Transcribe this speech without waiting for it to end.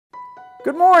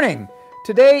Good morning.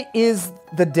 Today is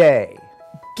the day.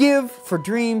 Give for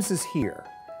Dreams is here.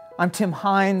 I'm Tim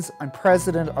Hynes. I'm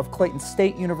president of Clayton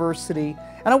State University,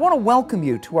 and I want to welcome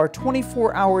you to our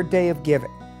 24-hour day of giving.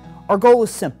 Our goal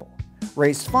is simple: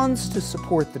 raise funds to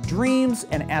support the dreams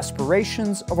and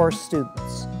aspirations of our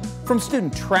students. From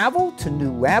student travel to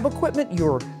new lab equipment,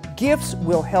 your gifts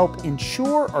will help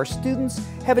ensure our students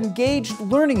have engaged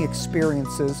learning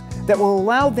experiences that will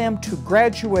allow them to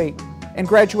graduate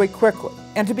quickly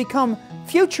and to become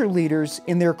future leaders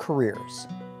in their careers.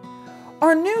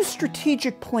 Our new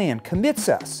strategic plan commits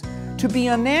us to be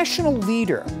a national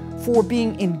leader for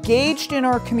being engaged in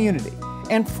our community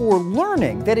and for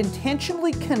learning that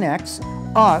intentionally connects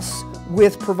us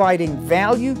with providing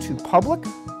value to public,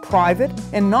 private,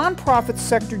 and nonprofit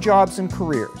sector jobs and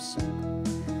careers.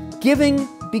 Giving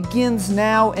begins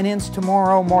now and ends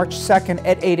tomorrow, March 2nd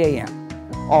at 8 a.m.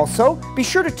 Also, be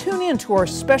sure to tune in to our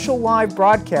special live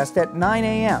broadcast at 9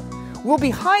 a.m. We'll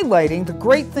be highlighting the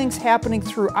great things happening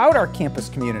throughout our campus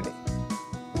community.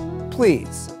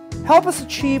 Please, help us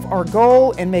achieve our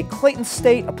goal and make Clayton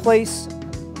State a place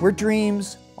where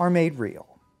dreams are made real.